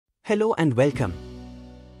Hello and welcome.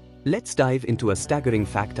 Let's dive into a staggering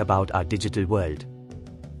fact about our digital world.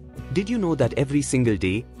 Did you know that every single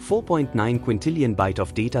day, 4.9 quintillion bytes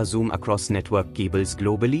of data zoom across network cables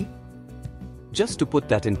globally? Just to put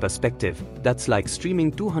that in perspective, that's like streaming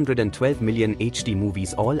 212 million HD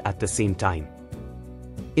movies all at the same time.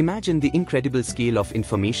 Imagine the incredible scale of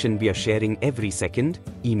information we are sharing every second: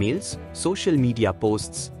 emails, social media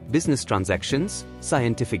posts, business transactions,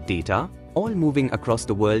 scientific data, all moving across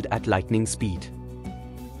the world at lightning speed.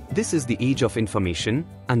 This is the age of information,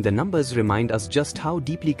 and the numbers remind us just how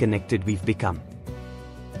deeply connected we've become.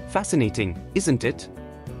 Fascinating, isn't it?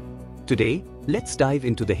 Today, let's dive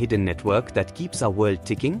into the hidden network that keeps our world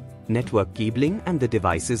ticking, network cabling and the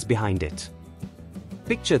devices behind it.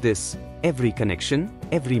 Picture this: every connection,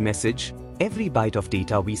 every message, every byte of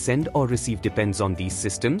data we send or receive depends on these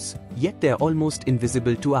systems, yet they're almost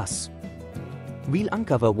invisible to us. We'll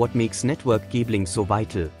uncover what makes network cabling so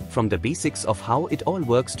vital, from the basics of how it all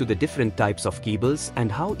works to the different types of cables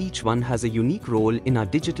and how each one has a unique role in our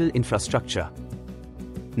digital infrastructure.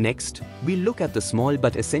 Next, we'll look at the small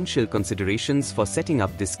but essential considerations for setting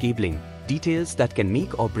up this cabling, details that can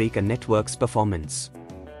make or break a network's performance.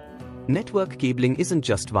 Network cabling isn't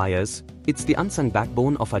just wires, it's the unsung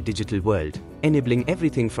backbone of our digital world, enabling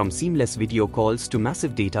everything from seamless video calls to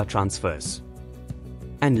massive data transfers.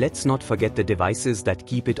 And let's not forget the devices that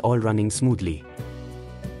keep it all running smoothly.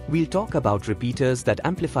 We'll talk about repeaters that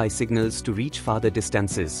amplify signals to reach farther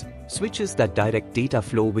distances, switches that direct data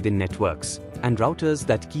flow within networks, and routers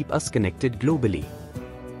that keep us connected globally.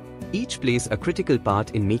 Each plays a critical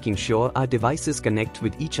part in making sure our devices connect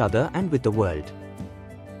with each other and with the world.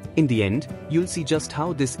 In the end, you'll see just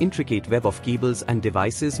how this intricate web of cables and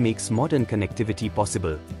devices makes modern connectivity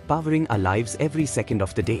possible, powering our lives every second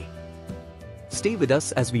of the day. Stay with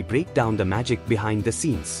us as we break down the magic behind the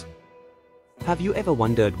scenes. Have you ever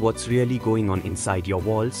wondered what's really going on inside your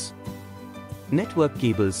walls? Network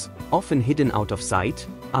cables, often hidden out of sight,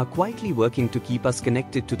 are quietly working to keep us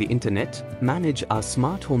connected to the internet, manage our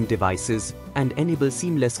smart home devices, and enable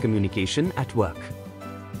seamless communication at work.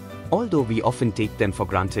 Although we often take them for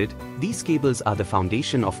granted, these cables are the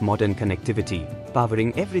foundation of modern connectivity,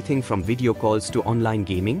 powering everything from video calls to online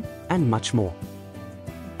gaming, and much more.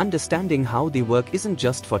 Understanding how they work isn't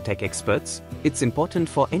just for tech experts, it's important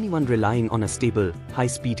for anyone relying on a stable,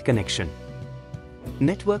 high-speed connection.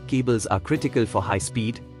 Network cables are critical for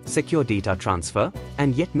high-speed, secure data transfer,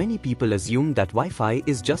 and yet many people assume that Wi-Fi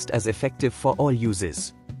is just as effective for all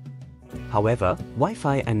uses. However,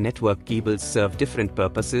 Wi-Fi and network cables serve different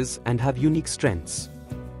purposes and have unique strengths.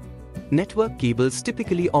 Network cables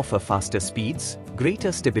typically offer faster speeds,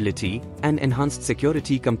 greater stability, and enhanced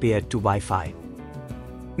security compared to Wi-Fi.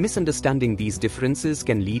 Misunderstanding these differences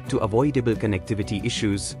can lead to avoidable connectivity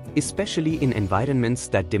issues, especially in environments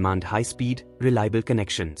that demand high-speed, reliable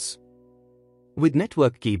connections. With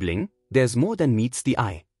network cabling, there's more than meets the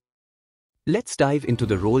eye. Let's dive into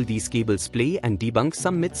the role these cables play and debunk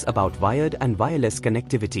some myths about wired and wireless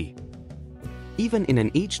connectivity. Even in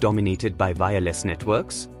an age dominated by wireless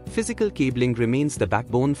networks, physical cabling remains the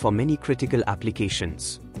backbone for many critical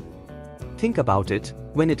applications. Think about it: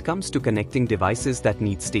 when it comes to connecting devices that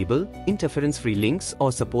need stable, interference-free links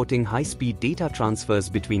or supporting high-speed data transfers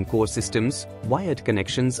between core systems, wired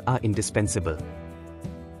connections are indispensable.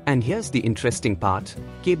 And here's the interesting part: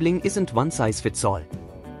 cabling isn't one size fits all.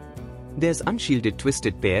 There's unshielded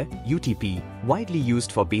twisted pair (UTP), widely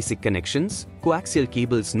used for basic connections, coaxial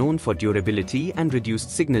cables known for durability and reduced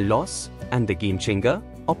signal loss, and the game changer,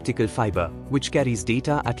 optical fiber, which carries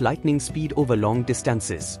data at lightning speed over long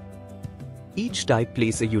distances. Each type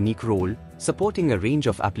plays a unique role, supporting a range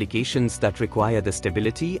of applications that require the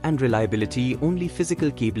stability and reliability only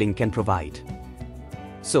physical cabling can provide.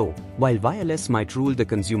 So, while wireless might rule the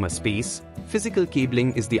consumer space, physical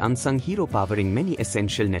cabling is the unsung hero powering many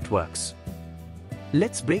essential networks.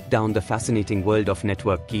 Let's break down the fascinating world of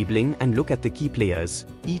network cabling and look at the key players,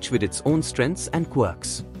 each with its own strengths and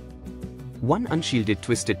quirks. 1. Unshielded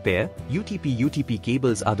twisted pair (UTP)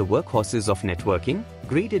 cables are the workhorses of networking,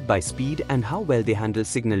 graded by speed and how well they handle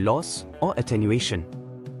signal loss or attenuation.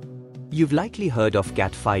 You've likely heard of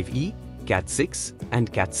Cat5e, Cat6,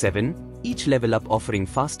 and Cat7, each level up offering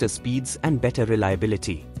faster speeds and better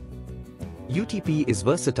reliability. UTP is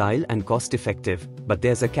versatile and cost-effective, but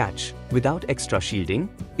there's a catch: without extra shielding,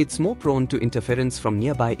 it's more prone to interference from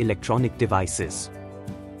nearby electronic devices.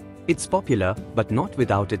 It's popular, but not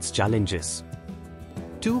without its challenges.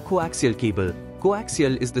 2. Coaxial cable.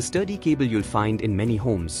 Coaxial is the sturdy cable you'll find in many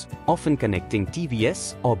homes, often connecting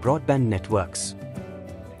TVS or broadband networks.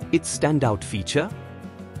 Its standout feature?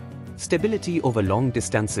 stability over long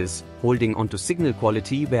distances, holding onto signal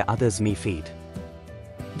quality where others may fade.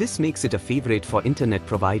 This makes it a favorite for internet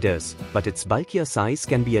providers, but its bulkier size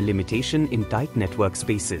can be a limitation in tight network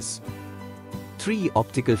spaces. 3.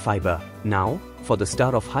 Optical fiber. Now, for the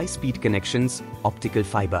star of high-speed connections, optical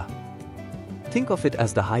fiber. Think of it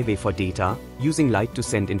as the highway for data, using light to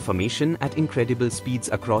send information at incredible speeds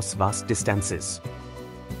across vast distances.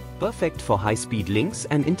 Perfect for high-speed links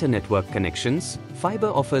and inter-network connections, fiber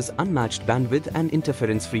offers unmatched bandwidth and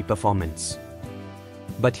interference-free performance.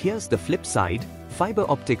 But here's the flip side: fiber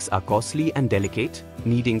optics are costly and delicate,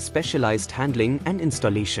 needing specialized handling and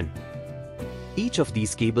installation. Each of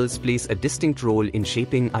these cables plays a distinct role in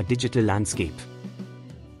shaping our digital landscape.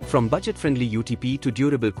 From budget-friendly UTP to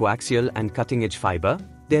durable coaxial and cutting-edge fiber,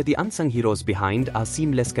 they're the unsung heroes behind our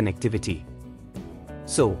seamless connectivity.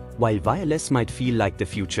 So, while wireless might feel like the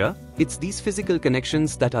future, it's these physical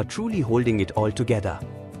connections that are truly holding it all together.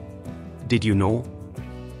 Did you know?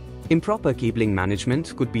 Improper cabling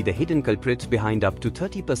management could be the hidden culprit behind up to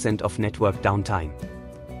 30% of network downtime.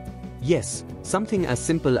 Yes, something as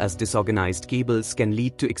simple as disorganized cables can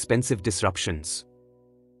lead to expensive disruptions.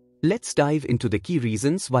 Let's dive into the key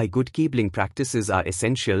reasons why good cabling practices are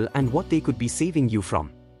essential and what they could be saving you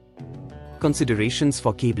from. Considerations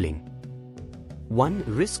for cabling. 1.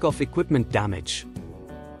 Risk of equipment damage.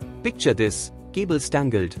 Picture this: cables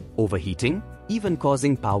tangled, overheating, even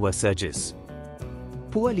causing power surges.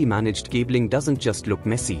 Poorly managed cabling doesn't just look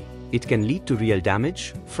messy, it can lead to real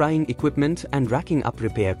damage, frying equipment and racking up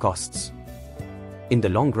repair costs. In the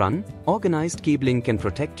long run, organized cabling can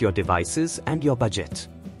protect your devices and your budget.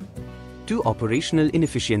 2. Operational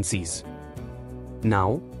inefficiencies.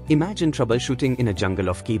 Now, imagine troubleshooting in a jungle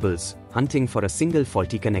of cables, hunting for a single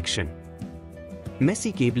faulty connection.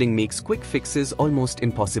 Messy cabling makes quick fixes almost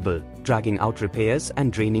impossible, dragging out repairs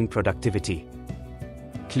and draining productivity.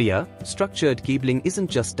 Clear, structured cabling isn't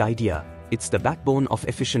just idea, it's the backbone of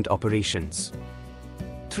efficient operations.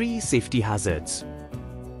 3. Safety hazards.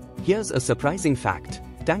 Here's a surprising fact: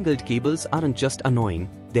 tangled cables aren't just annoying,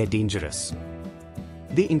 they're dangerous.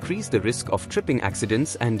 They increase the risk of tripping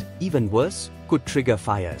accidents and, even worse, could trigger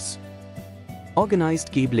fires.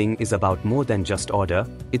 Organized cabling is about more than just order,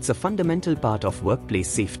 it's a fundamental part of workplace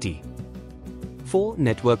safety. 4.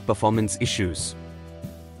 Network performance issues.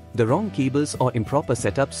 The wrong cables or improper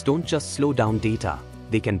setups don't just slow down data,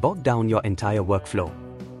 they can bog down your entire workflow.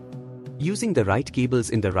 Using the right cables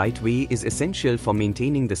in the right way is essential for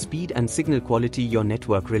maintaining the speed and signal quality your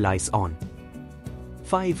network relies on.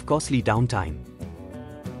 5. Costly downtime.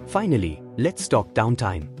 Finally, let's talk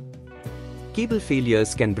downtime. Cable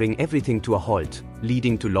failures can bring everything to a halt,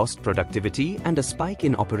 leading to lost productivity and a spike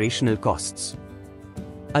in operational costs.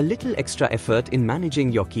 A little extra effort in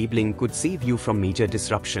managing your cabling could save you from major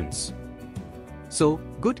disruptions. So,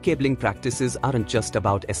 good cabling practices aren't just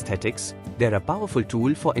about aesthetics, they're a powerful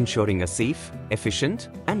tool for ensuring a safe, efficient,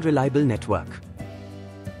 and reliable network.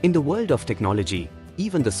 In the world of technology,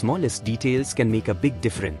 even the smallest details can make a big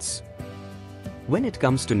difference. When it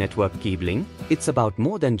comes to network cabling, it's about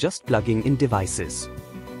more than just plugging in devices.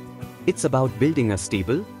 It's about building a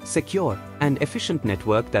stable, secure, and efficient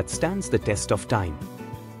network that stands the test of time.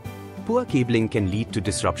 Poor cabling can lead to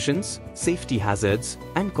disruptions, safety hazards,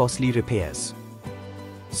 and costly repairs.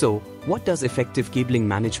 So, what does effective cabling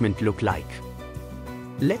management look like?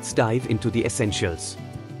 Let's dive into the essentials.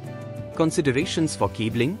 Considerations for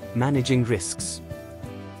cabling, managing risks.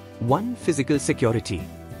 1. Physical security.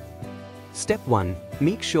 Step 1.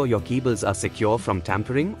 Make sure your cables are secure from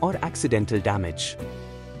tampering or accidental damage.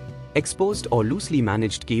 Exposed or loosely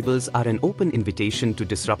managed cables are an open invitation to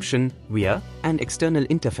disruption, wear, and external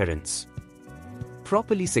interference.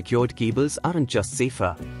 Properly secured cables aren't just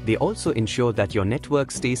safer, they also ensure that your network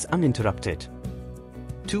stays uninterrupted.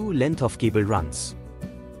 2. Length of cable runs.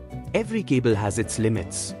 Every cable has its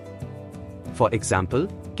limits. For example,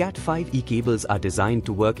 Cat5e cables are designed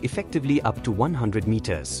to work effectively up to 100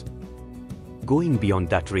 meters. Going beyond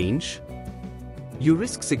that range, you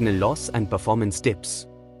risk signal loss and performance dips.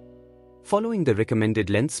 Following the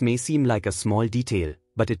recommended lengths may seem like a small detail,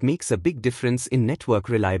 but it makes a big difference in network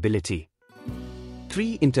reliability.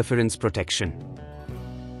 3. Interference protection.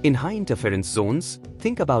 In high interference zones,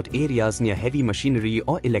 think about areas near heavy machinery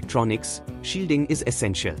or electronics. Shielding is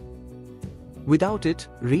essential. Without it,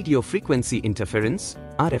 radio frequency interference,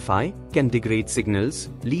 RFI, can degrade signals,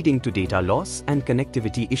 leading to data loss and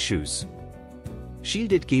connectivity issues.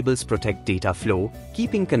 Shielded cables protect data flow,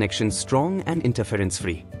 keeping connections strong and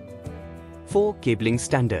interference-free. 4. Cabling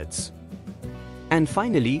standards. And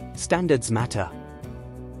finally, standards matter.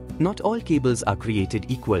 Not all cables are created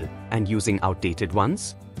equal, and using outdated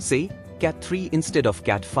ones, say, Cat3 instead of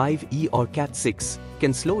Cat5e or Cat6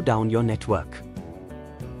 can slow down your network.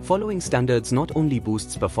 Following standards not only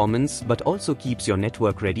boosts performance but also keeps your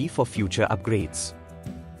network ready for future upgrades.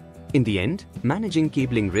 In the end, managing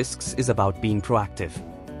cabling risks is about being proactive.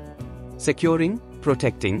 Securing,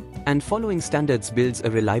 protecting, and following standards builds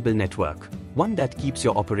a reliable network, one that keeps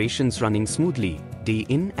your operations running smoothly, day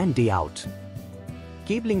in and day out.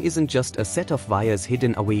 Cabling isn't just a set of wires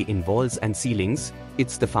hidden away in walls and ceilings,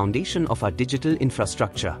 it's the foundation of our digital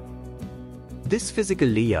infrastructure. This physical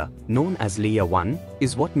layer, known as Layer 1,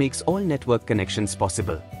 is what makes all network connections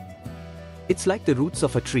possible. It's like the roots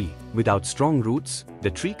of a tree. Without strong roots, the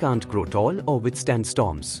tree can't grow tall or withstand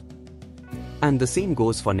storms. And the same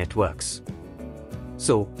goes for networks.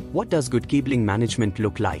 So, what does good cabling management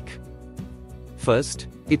look like? First,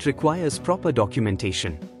 it requires proper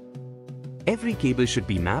documentation. Every cable should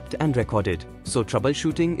be mapped and recorded, so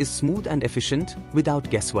troubleshooting is smooth and efficient, without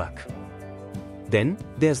guesswork. Then,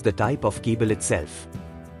 there's the type of cable itself.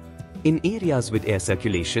 In areas with air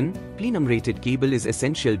circulation, plenum-rated cable is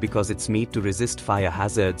essential because it's made to resist fire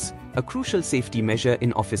hazards, a crucial safety measure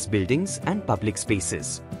in office buildings and public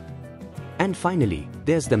spaces. And finally,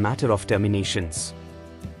 there's the matter of terminations.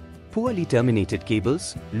 Poorly terminated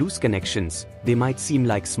cables, loose connections, they might seem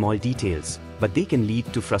like small details, but they can lead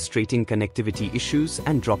to frustrating connectivity issues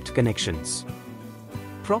and dropped connections.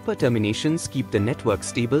 Proper terminations keep the network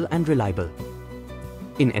stable and reliable.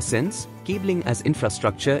 In essence, cabling as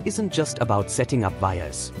infrastructure isn't just about setting up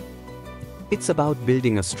wires. It's about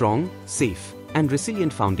building a strong, safe, and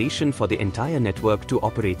resilient foundation for the entire network to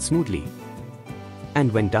operate smoothly.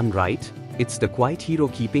 And when done right, it's the quiet hero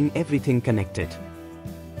keeping everything connected.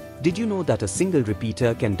 Did you know that a single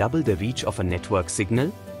repeater can double the reach of a network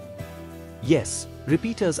signal? Yes,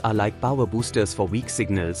 repeaters are like power boosters for weak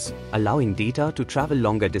signals, allowing data to travel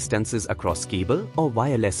longer distances across cable or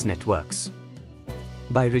wireless networks.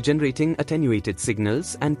 By regenerating attenuated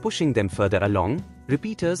signals and pushing them further along,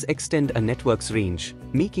 repeaters extend a network's range,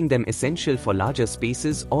 making them essential for larger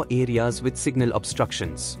spaces or areas with signal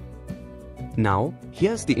obstructions. Now,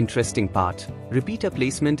 here's the interesting part: repeater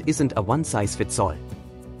placement isn't a one-size-fits-all.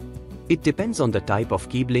 It depends on the type of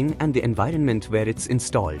cabling and the environment where it's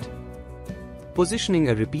installed. Positioning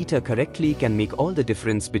a repeater correctly can make all the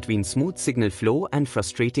difference between smooth signal flow and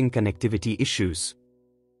frustrating connectivity issues.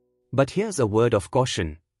 But here's a word of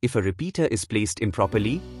caution: if a repeater is placed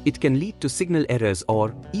improperly, it can lead to signal errors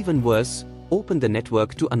or, even worse, open the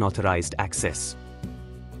network to unauthorized access.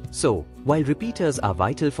 So, while repeaters are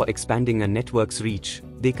vital for expanding a network's reach,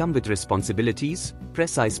 they come with responsibilities.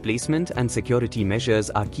 Precise placement and security measures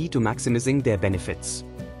are key to maximizing their benefits.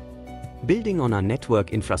 Building on our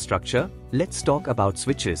network infrastructure, let's talk about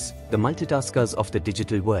switches, the multitaskers of the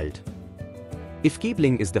digital world. If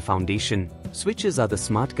cabling is the foundation, switches are the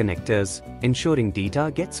smart connectors, ensuring data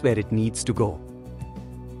gets where it needs to go.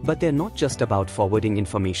 But they're not just about forwarding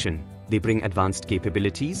information, they bring advanced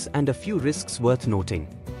capabilities and a few risks worth noting.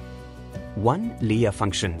 1. Layer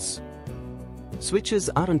functions. Switches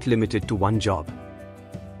aren't limited to one job.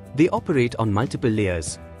 They operate on multiple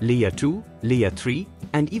layers: Layer 2, Layer 3,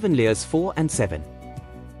 and even Layers 4 and 7.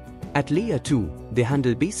 At Layer 2, they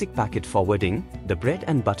handle basic packet forwarding, the bread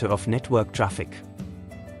and butter of network traffic.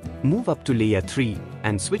 Move up to Layer 3,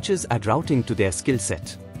 and switches add routing to their skill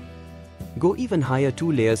set. Go even higher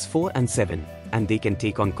to Layers 4 and 7, and they can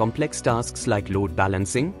take on complex tasks like load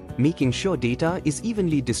balancing, making sure data is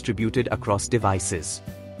evenly distributed across devices.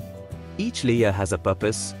 Each layer has a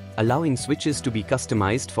purpose, allowing switches to be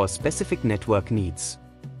customized for specific network needs.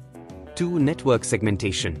 2. Network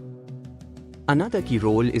segmentation. Another key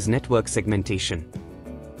role is network segmentation.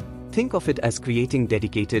 Think of it as creating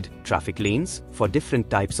dedicated traffic lanes for different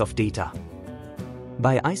types of data.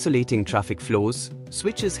 By isolating traffic flows,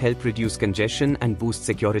 switches help reduce congestion and boost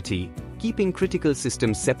security, keeping critical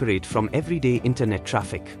systems separate from everyday internet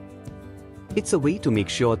traffic. It's a way to make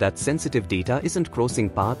sure that sensitive data isn't crossing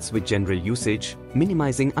paths with general usage,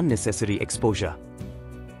 minimizing unnecessary exposure.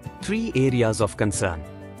 3. Areas of concern.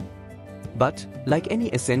 But, like any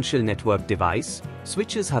essential network device,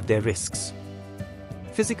 switches have their risks.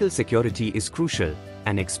 Physical security is crucial.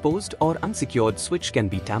 An exposed or unsecured switch can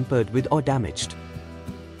be tampered with or damaged.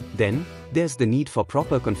 Then, there's the need for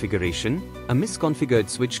proper configuration. A misconfigured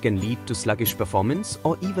switch can lead to sluggish performance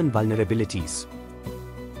or even vulnerabilities.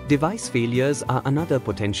 Device failures are another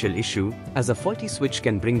potential issue, as a faulty switch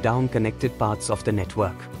can bring down connected parts of the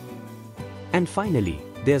network. And finally,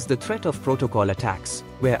 there's the threat of protocol attacks,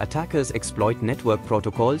 where attackers exploit network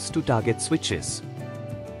protocols to target switches.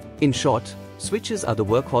 In short, switches are the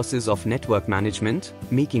workhorses of network management,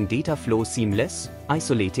 making data flow seamless,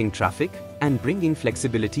 isolating traffic, and bringing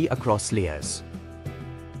flexibility across layers.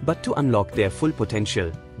 But to unlock their full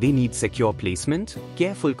potential, they need secure placement,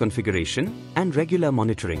 careful configuration, and regular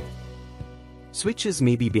monitoring. Switches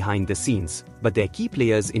may be behind the scenes, but they're key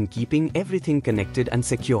players in keeping everything connected and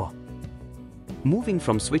secure. Moving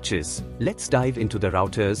from switches, let's dive into the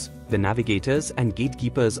routers, the navigators, and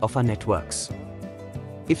gatekeepers of our networks.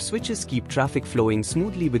 If switches keep traffic flowing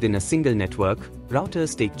smoothly within a single network,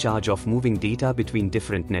 routers take charge of moving data between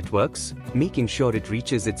different networks, making sure it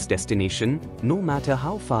reaches its destination, no matter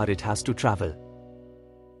how far it has to travel.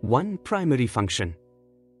 1. Primary function.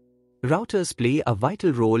 Routers play a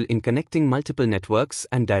vital role in connecting multiple networks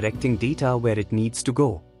and directing data where it needs to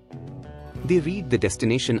go. They read the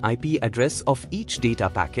destination IP address of each data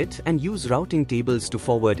packet and use routing tables to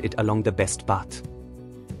forward it along the best path.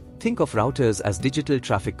 Think of routers as digital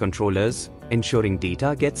traffic controllers, ensuring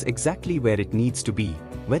data gets exactly where it needs to be,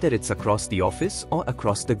 whether it's across the office or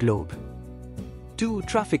across the globe. 2.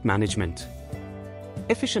 Traffic management.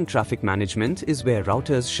 Efficient traffic management is where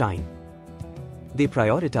routers shine. They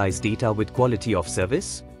prioritize data with quality of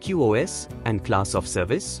service, QoS, and class of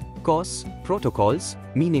service, COS, protocols,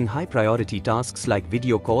 meaning high-priority tasks like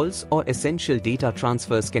video calls or essential data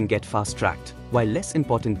transfers can get fast-tracked, while less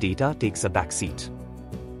important data takes a backseat.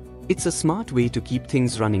 It's a smart way to keep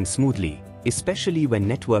things running smoothly, especially when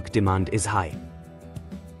network demand is high.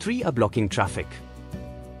 3. Blocking traffic.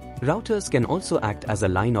 Routers can also act as a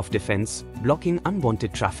line of defense, blocking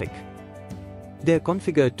unwanted traffic. They're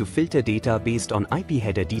configured to filter data based on IP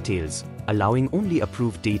header details, allowing only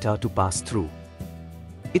approved data to pass through.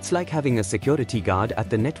 It's like having a security guard at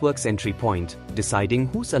the network's entry point, deciding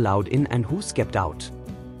who's allowed in and who's kept out.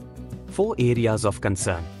 4. Areas of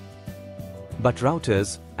concern. But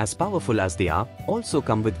routers, as powerful as they are, also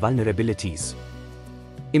come with vulnerabilities.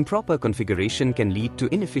 Improper configuration can lead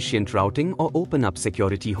to inefficient routing or open up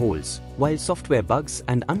security holes, while software bugs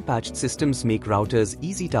and unpatched systems make routers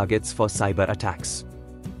easy targets for cyber attacks.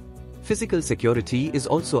 Physical security is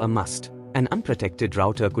also a must. An unprotected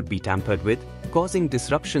router could be tampered with, causing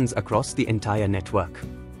disruptions across the entire network.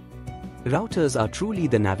 Routers are truly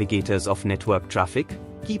the navigators of network traffic,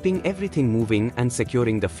 keeping everything moving and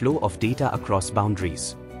securing the flow of data across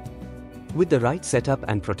boundaries. With the right setup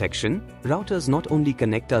and protection, routers not only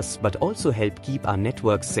connect us but also help keep our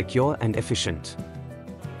networks secure and efficient.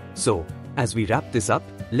 So, as we wrap this up,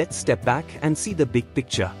 let's step back and see the big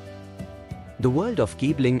picture. The world of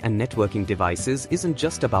cabling and networking devices isn't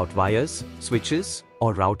just about wires, switches,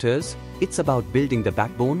 or routers, it's about building the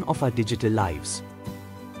backbone of our digital lives.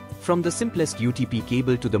 From the simplest UTP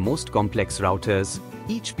cable to the most complex routers,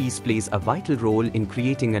 each piece plays a vital role in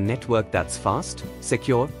creating a network that's fast,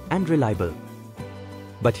 secure, and reliable.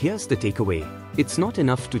 But here's the takeaway: it's not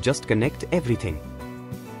enough to just connect everything.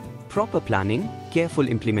 Proper planning, careful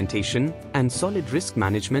implementation, and solid risk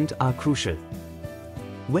management are crucial.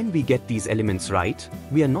 When we get these elements right,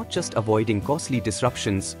 we are not just avoiding costly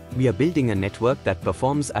disruptions, we are building a network that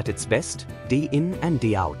performs at its best, day in and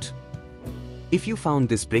day out. If you found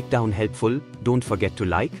this breakdown helpful, don't forget to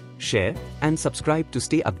like, share, and subscribe to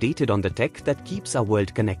stay updated on the tech that keeps our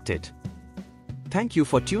world connected. Thank you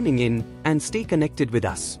for tuning in, and stay connected with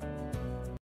us.